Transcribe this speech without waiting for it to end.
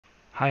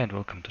Hi and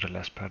welcome to the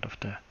last part of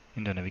the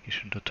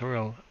Indoor-Navigation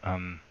tutorial.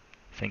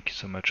 Thank you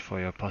so much for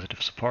your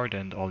positive support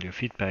and all your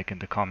feedback in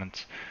the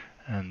comments.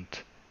 And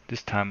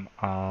this time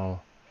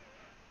I'll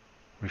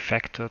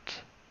refactor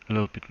it a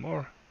little bit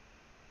more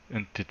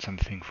and did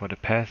something for the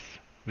path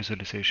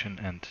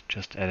visualization and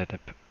just added a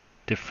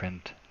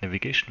different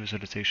navigation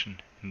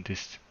visualization. In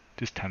this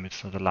time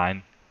it's not a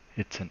line,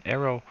 it's an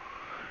arrow,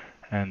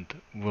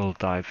 and we'll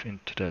dive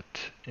into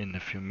that in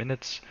a few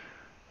minutes.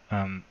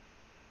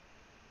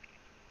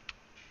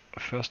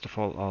 First of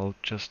all, I'll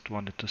just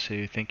wanted to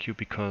say thank you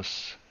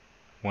because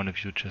one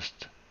of you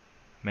just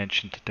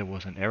mentioned that there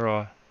was an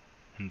error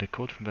in the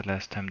code from the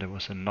last time. There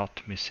was a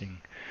knot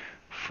missing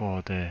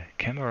for the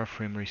camera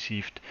frame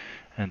received,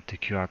 and the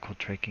QR code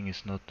tracking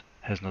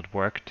has not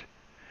worked.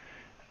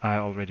 I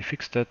already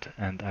fixed that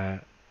and I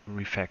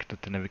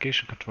refactored the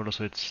navigation controller,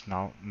 so it's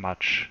now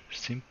much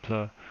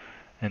simpler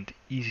and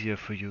easier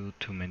for you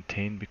to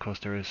maintain, because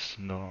there is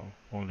no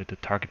only the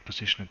target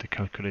position and the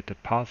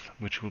calculated path,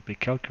 which will be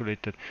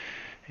calculated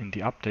in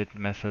the update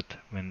method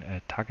when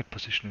a target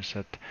position is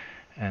set,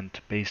 and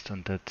based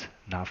on that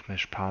nav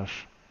mesh path,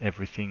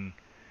 everything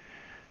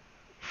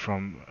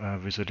from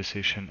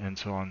visualization and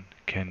so on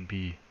can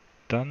be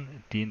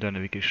done. The indoor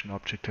navigation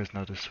object has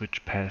now the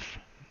switch path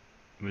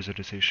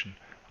visualization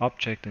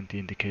object, and the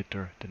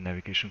indicator, the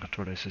navigation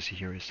controller, as you see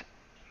here, is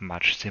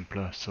much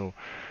simpler. So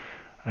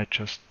I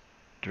just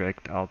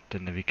dragged out the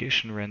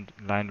navigation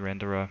line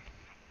renderer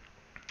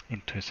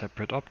into a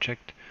separate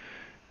object,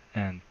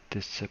 and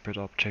this separate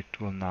object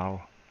will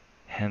now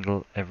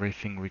handle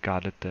everything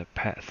regarding the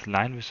path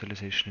line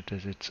visualization. It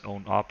has its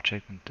own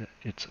object and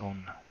its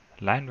own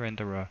line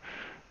renderer,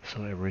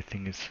 so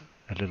everything is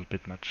a little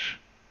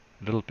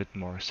bit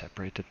more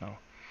separated now.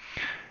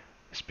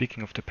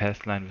 Speaking of the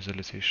path line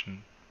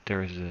visualization,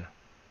 there is a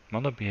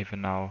mono behavior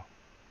now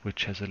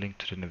which has a link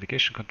to the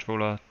navigation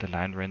controller, the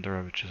line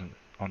renderer which is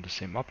on the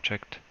same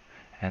object,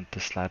 and the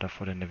slider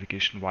for the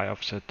navigation Y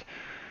offset,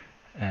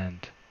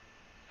 and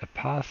a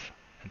path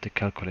and the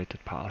calculated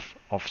path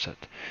offset.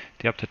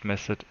 The update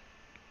method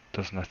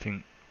does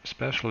nothing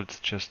special, it's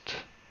just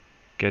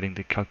getting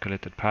the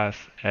calculated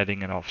path,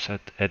 adding an offset,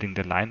 adding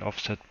the line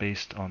offset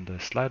based on the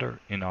slider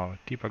in our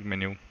debug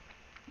menu,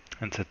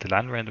 and set the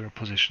line renderer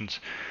positions.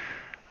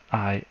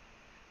 I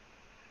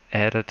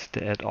added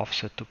the add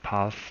offset to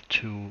path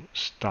to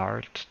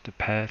start the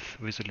path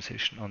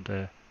visualization on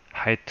the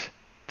height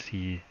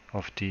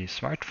of the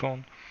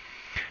smartphone,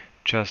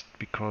 just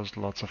because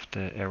lots of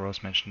the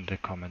errors mentioned in the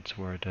comments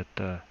were that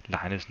the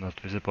line is not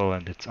visible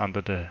and it's under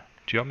the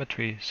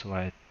geometry, so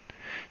I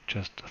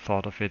just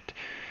thought of it,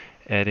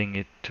 adding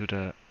it to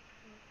the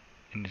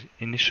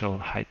initial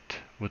height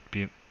would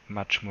be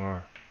much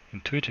more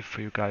intuitive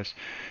for you guys,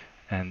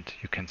 and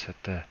you can set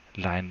the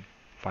line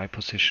Y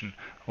position.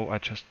 Oh, I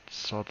just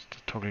saw that the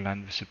toggle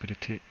line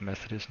visibility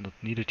method is not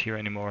needed here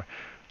anymore.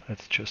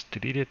 Let's just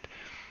delete it,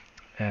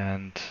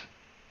 and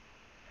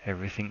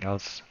everything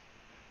else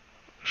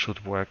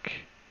should work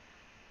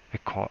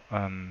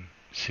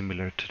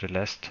similar to the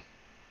last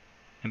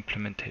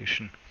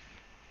implementation.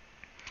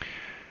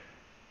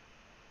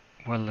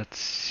 Well, let's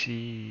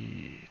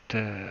see,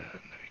 the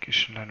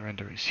navigation line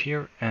render is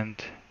here,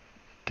 and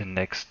the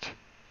next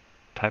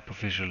type of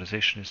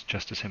visualization is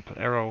just a simple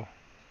arrow,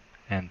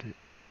 and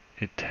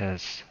it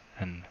has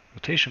an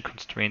rotation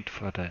constraint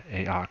for the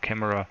AR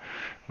camera,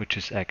 which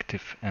is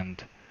active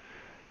and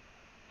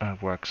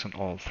works on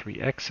all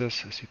three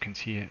axes, as you can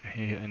see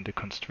here in the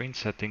constraint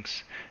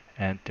settings,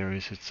 and there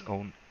is its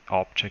own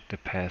object, the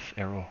path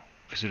arrow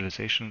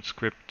visualization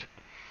script,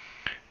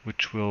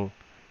 which will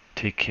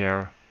take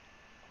care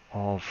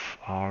of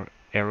our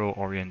arrow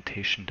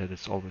orientation, that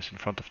is always in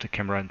front of the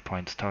camera and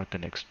points toward the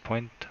next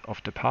point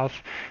of the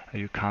path.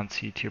 You can't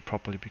see it here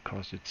properly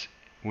because it's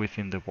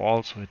within the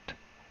wall, so it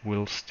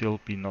will still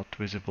be not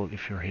visible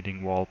if you're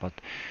hitting wall, but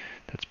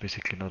that's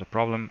basically not a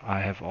problem. I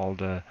have all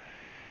the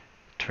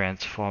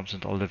transforms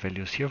and all the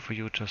values here for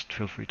you. Just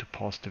feel free to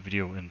pause the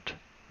video and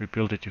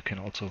rebuild it. You can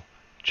also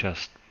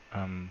just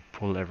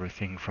pull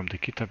everything from the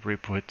Github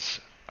repo, it's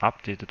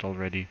updated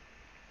already,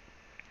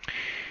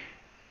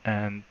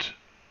 and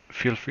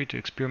feel free to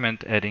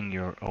experiment adding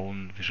your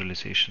own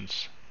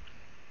visualizations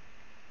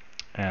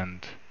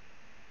and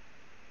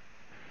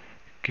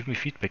give me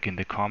feedback in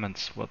the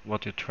comments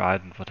what you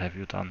tried and what have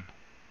you done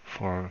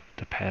for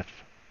the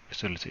path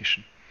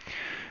visualization.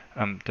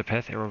 The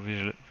path arrow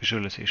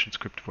visualization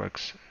script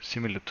works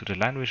similar to the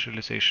line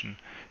visualization,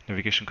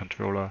 navigation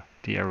controller,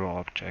 the arrow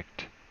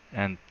object,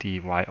 and the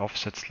Y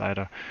offset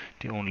slider.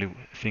 The only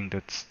thing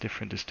that's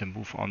different is the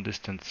move on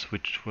distance,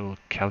 which will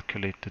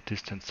calculate the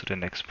distance to the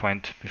next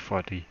point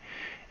before the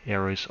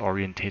arrow is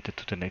orientated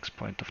to the next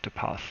point of the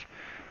path.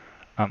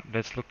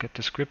 Let's look at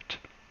the script.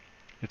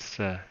 It's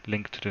a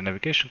link to the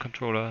navigation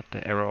controller,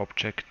 the arrow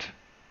object,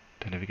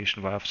 the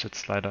navigation Y offset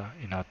slider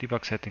in our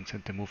debug settings,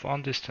 and the move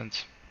on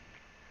distance,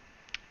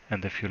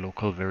 and a few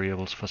local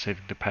variables for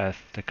saving the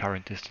path, the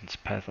current distance,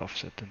 path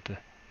offset, and the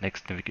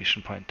next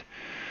navigation point.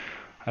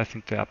 I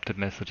think the update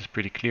method is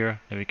pretty clear.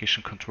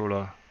 Navigation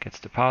controller gets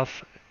the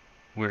path,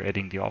 we're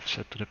adding the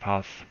offset to the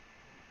path,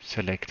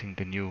 selecting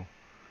the new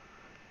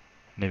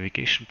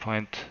navigation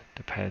point.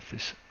 The path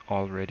is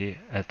already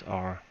at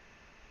our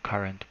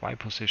current Y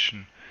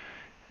position,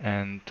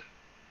 and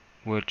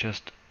we're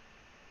just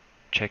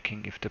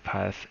checking if the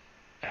path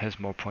has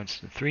more points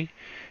than 3.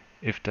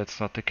 If that's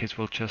not the case,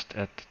 we'll just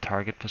add the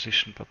target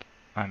position,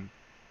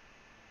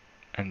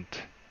 and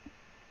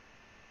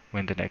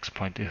when the next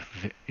point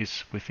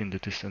is within the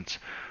distance,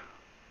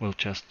 we'll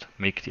just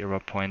make the arrow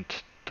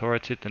point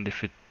towards it, and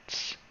if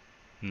it's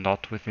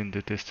not within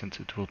the distance,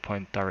 it will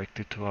point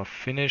directly to our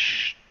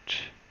finished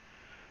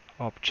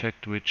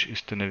object, which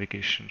is the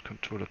navigation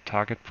controller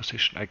target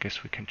position. I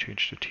guess we can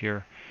change that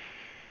here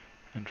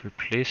and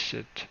replace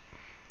it.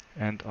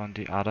 And on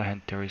the other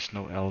hand, there is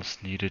no else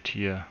needed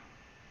here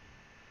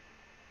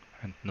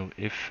and no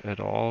if at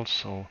all,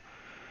 so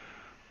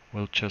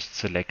we'll just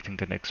selecting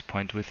the next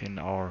point within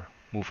our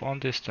move on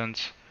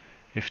distance.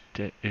 If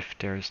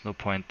there is no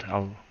point,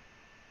 I'll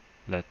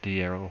let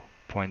the arrow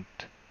point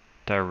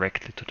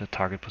directly to the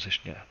target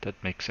position. Yeah,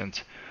 that makes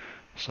sense.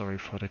 Sorry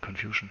for the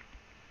confusion.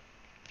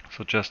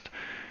 So just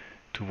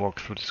to walk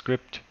through the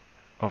script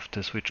of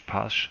the switch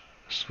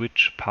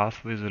path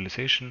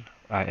visualization,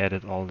 I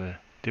added all the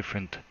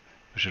different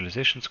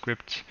visualization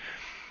scripts,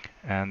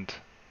 and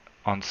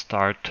on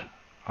start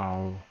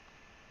I'll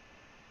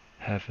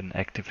have an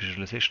active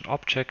visualization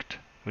object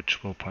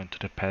which will point to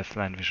the path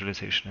line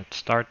visualization at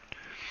start,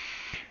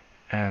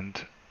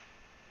 and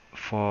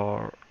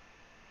for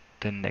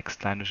the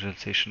next line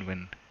visualization,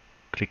 when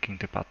clicking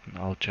the button,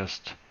 I'll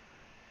just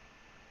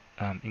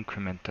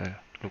increment the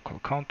local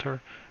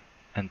counter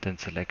and then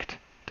select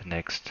the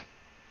next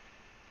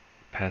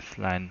path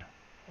line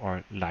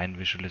or line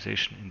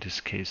visualization. In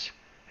this case,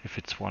 if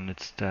it's one,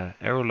 it's the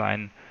arrow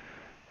line.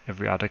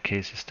 Every other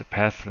case is the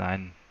path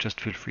line. Just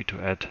feel free to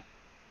add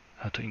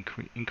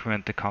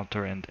increment the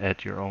counter and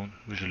add your own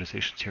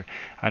visualizations here.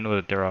 I know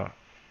that there are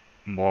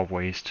more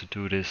ways to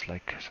do this,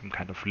 like some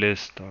kind of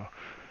list or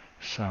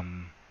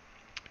some,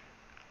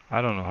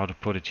 I don't know how to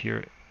put it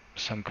here,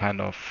 some kind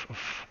of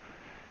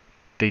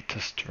data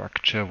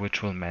structure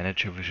which will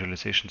manage your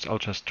visualizations. I'll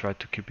just try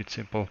to keep it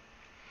simple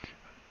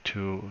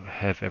to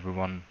give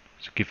everyone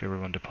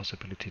the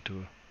possibility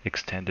to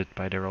extend it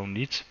by their own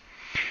needs.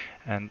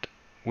 And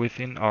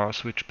within our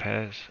switch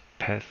path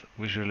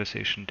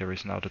visualization, there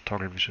is now the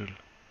toggle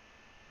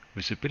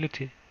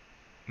visibility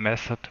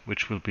method,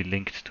 which will be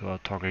linked to our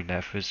toggle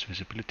nav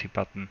visibility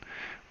button,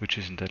 which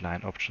is in the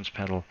line options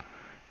panel.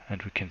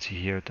 And we can see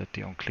here that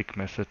the onClick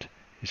method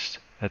is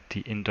at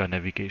the indoor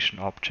navigation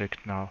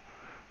object now,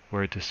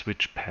 where the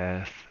switch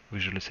path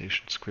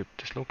visualization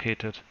script is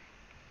located.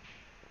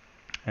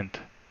 And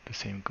the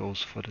same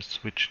goes for the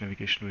switch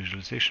navigation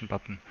visualization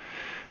button,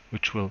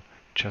 which will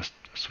just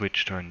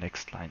switch to our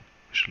next line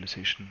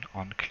visualization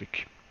on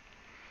click.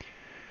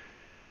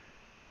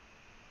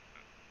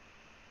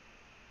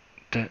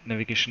 The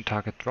navigation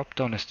target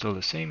dropdown is still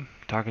the same,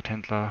 target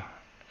handler,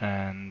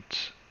 and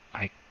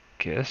I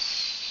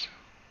guess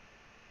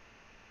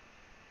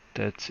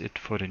that's it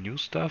for the new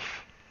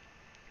stuff.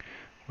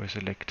 We're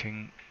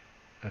selecting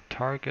a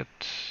target.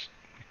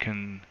 We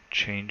can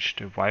change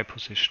the Y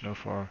position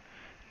of our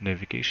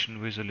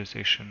navigation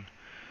visualization.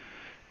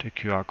 The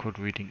QR code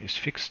reading is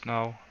fixed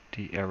now.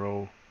 The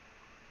arrow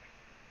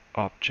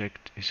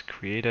object is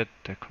created.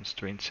 The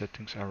constraint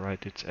settings are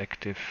right. It's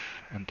active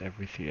and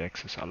everything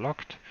axes are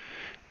locked.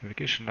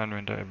 Navigation line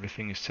render,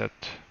 everything is set.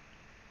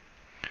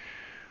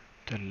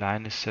 The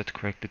line is set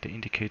correctly. The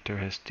indicator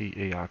has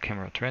the AR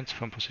camera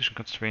transform position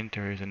constraint.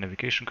 There is a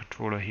navigation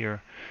controller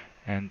here,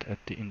 and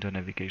at the indoor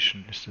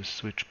navigation is the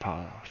switch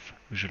path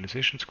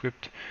visualization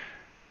script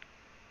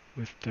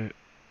with the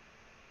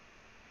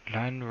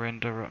line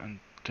renderer and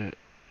the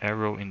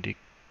arrow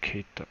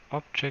indicator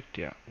object.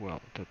 Yeah,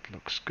 well, that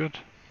looks good.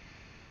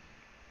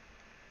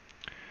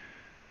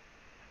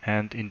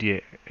 And in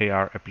the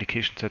AR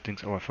application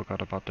settings, oh, I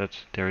forgot about that,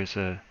 there is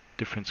a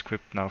different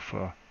script now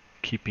for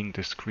keeping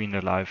the screen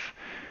alive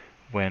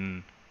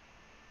when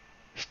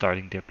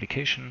starting the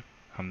application.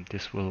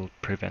 This will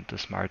prevent the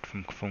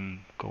smartphone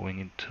from going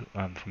into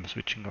from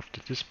switching off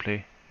the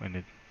display when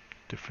a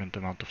different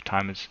amount of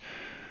time is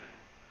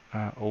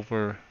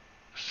over.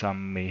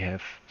 Some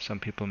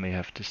people may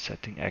have this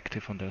setting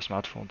active on their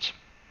smartphones.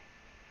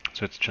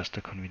 So it's just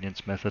a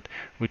convenience method,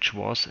 which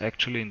was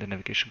actually in the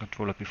navigation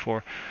controller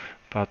before,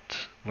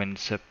 but when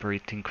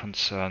separating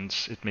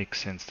concerns, it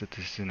makes sense that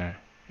this is in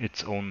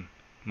its own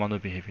mono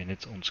behavior, in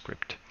its own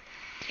script.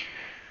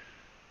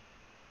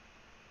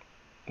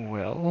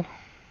 Well,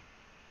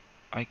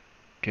 I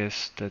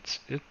guess that's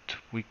it.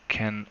 We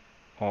can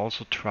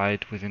also try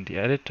it within the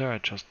editor. I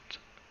just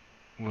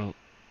will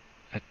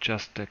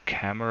adjust the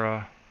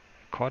camera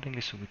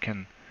accordingly so we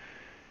can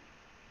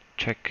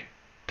check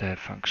the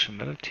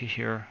functionality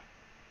here.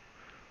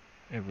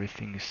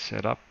 Everything is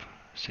set up,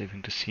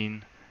 saving the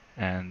scene,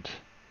 and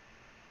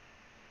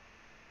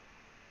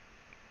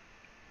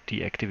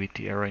deactivate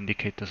the error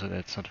indicator so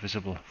that's not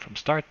visible from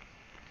start.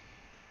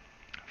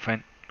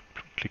 Fine,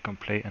 click on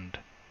play and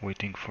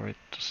waiting for it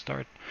to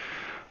start.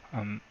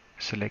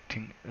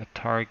 selecting a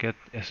target.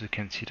 As you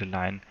can see, the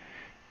line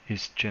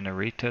is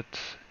generated.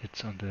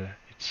 It's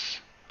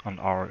on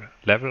our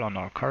level, on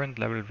our current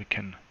level. We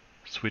can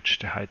switch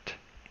the height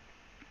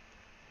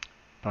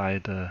by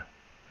the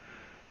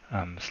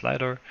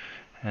slider,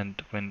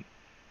 and when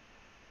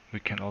we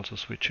can also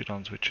switch it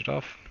on, switch it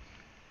off,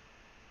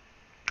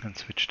 and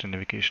switch the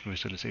navigation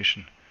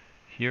visualization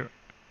here.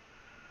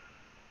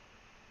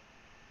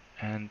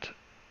 And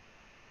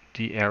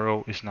the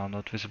arrow is now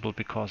not visible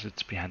because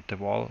it's behind the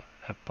wall,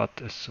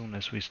 but as soon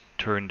as we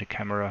turn the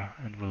camera,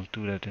 and we'll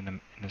do that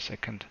in a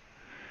second,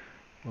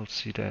 we'll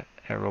see the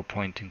arrow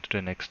pointing to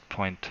the next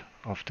point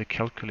of the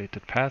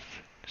calculated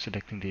path,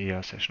 selecting the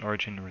AR session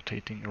origin,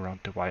 rotating around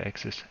the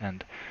y-axis,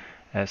 and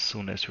as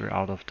soon as we're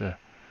out of the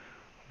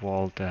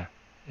wall, the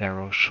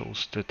arrow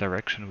shows the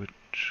direction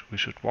which we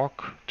should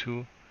walk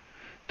to.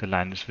 The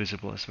line is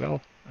visible as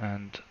well,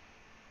 and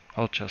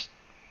I'll just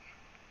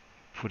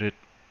put it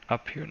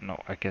up here.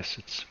 No, I guess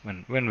it's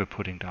when we're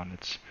putting down,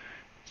 it's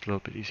a little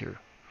bit easier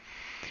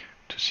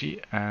to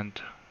see.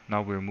 And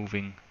now we're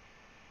moving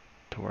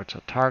towards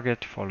our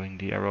target, following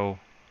the arrow.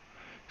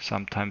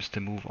 Sometimes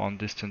the move on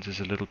distance is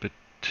a little bit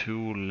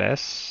too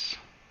less,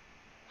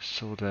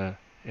 so the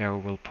arrow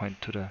will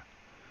point to the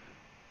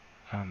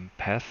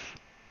path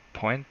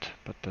point,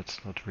 but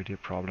that's not really a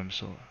problem.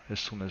 So as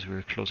soon as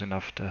we're close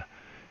enough, the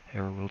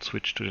arrow will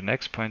switch to the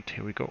next point.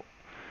 Here we go.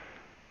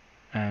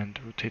 And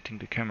rotating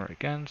the camera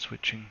again,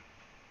 switching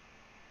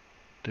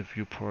the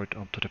viewport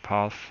onto the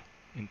path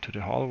into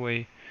the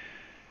hallway.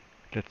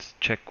 Let's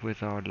check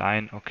with our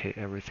line. Okay,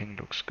 everything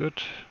looks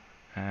good.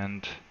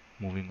 And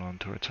moving on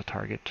towards our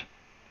target.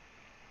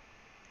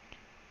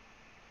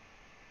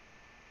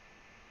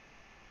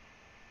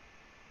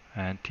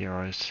 And the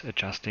arrow is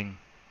adjusting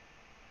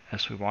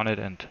as we want it,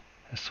 and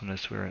as soon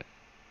as we're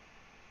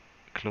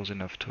close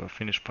enough to our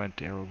finish point,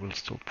 the arrow will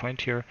still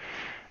point here.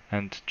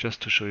 And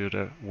just to show you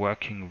the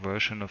working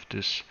version of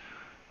this,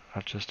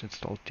 I've just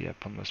installed the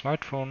app on my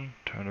smartphone,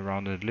 turned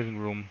around in the living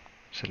room,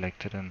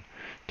 selected a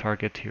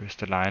target. Here's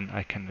the line.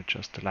 I can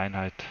adjust the line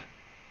height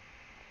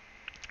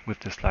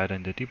with the slider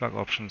in the debug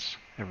options.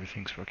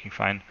 Everything's working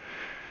fine.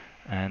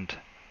 And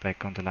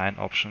back on the line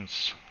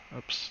options,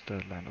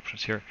 the line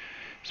options here,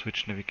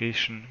 switch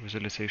navigation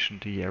visualization.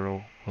 The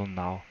arrow will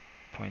now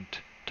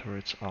point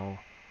towards our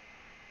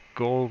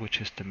goal, which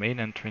is the main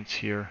entrance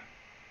here.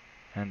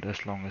 And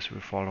as long as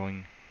we're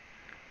following,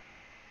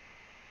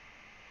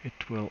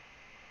 it will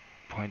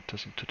point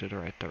us into the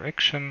right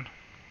direction.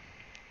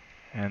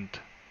 And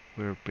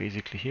we're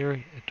basically here.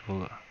 It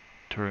will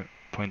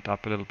point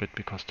up a little bit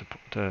because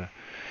the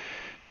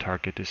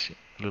target is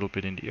a little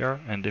bit in the air.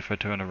 And if I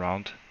turn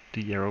around,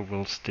 the arrow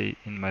will stay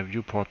in my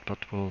viewport,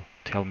 but will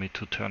tell me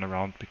to turn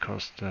around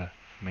because the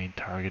main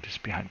target is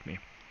behind me.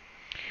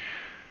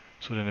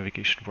 So the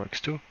navigation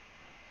works too.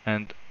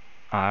 And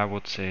I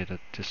would say that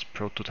this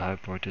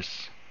prototype, or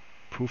this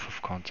proof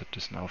of concept,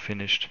 is now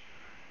finished,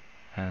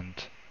 and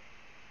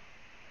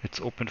it's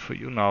open for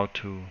you now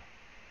to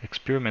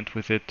experiment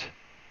with it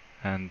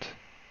and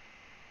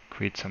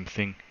create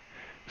something.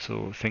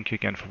 So thank you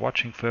again for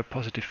watching. For your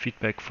positive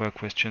feedback, for your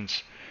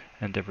questions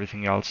and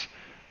everything else,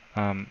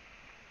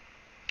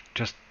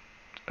 just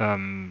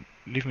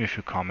leave me a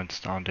few comments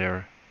down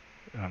there,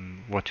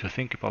 what you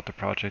think about the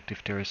project.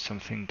 If there is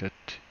something that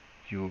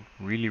you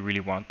really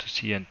want to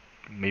see and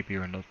maybe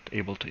you're not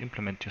able to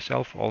implement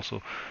yourself,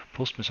 also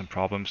post me some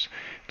problems.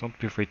 Don't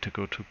be afraid to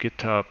go to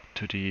Github,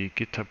 to the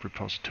Github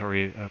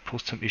repository,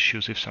 post some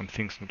issues if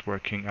something's not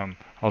working.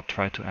 I'll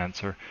try to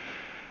answer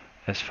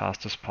as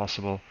fast as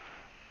possible.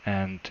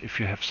 And if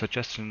you have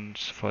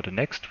suggestions for the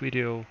next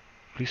video,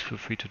 please feel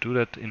free to do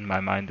that. In my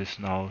mind is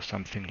now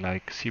something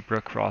like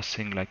zebra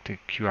crossing, like the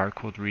QR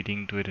code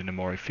reading, do it in a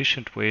more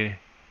efficient way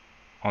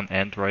on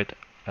Android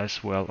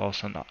as well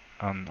as on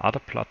other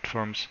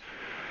platforms.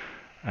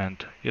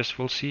 And yes,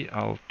 we'll see.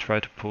 I'll try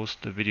to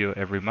post the video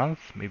every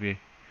month. Maybe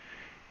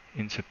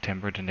in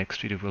September the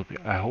next video will be,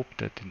 I hope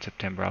that in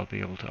September I'll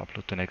be able to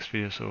upload the next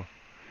video. So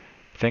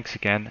thanks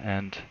again,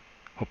 and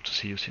hope to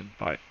see you soon.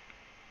 Bye.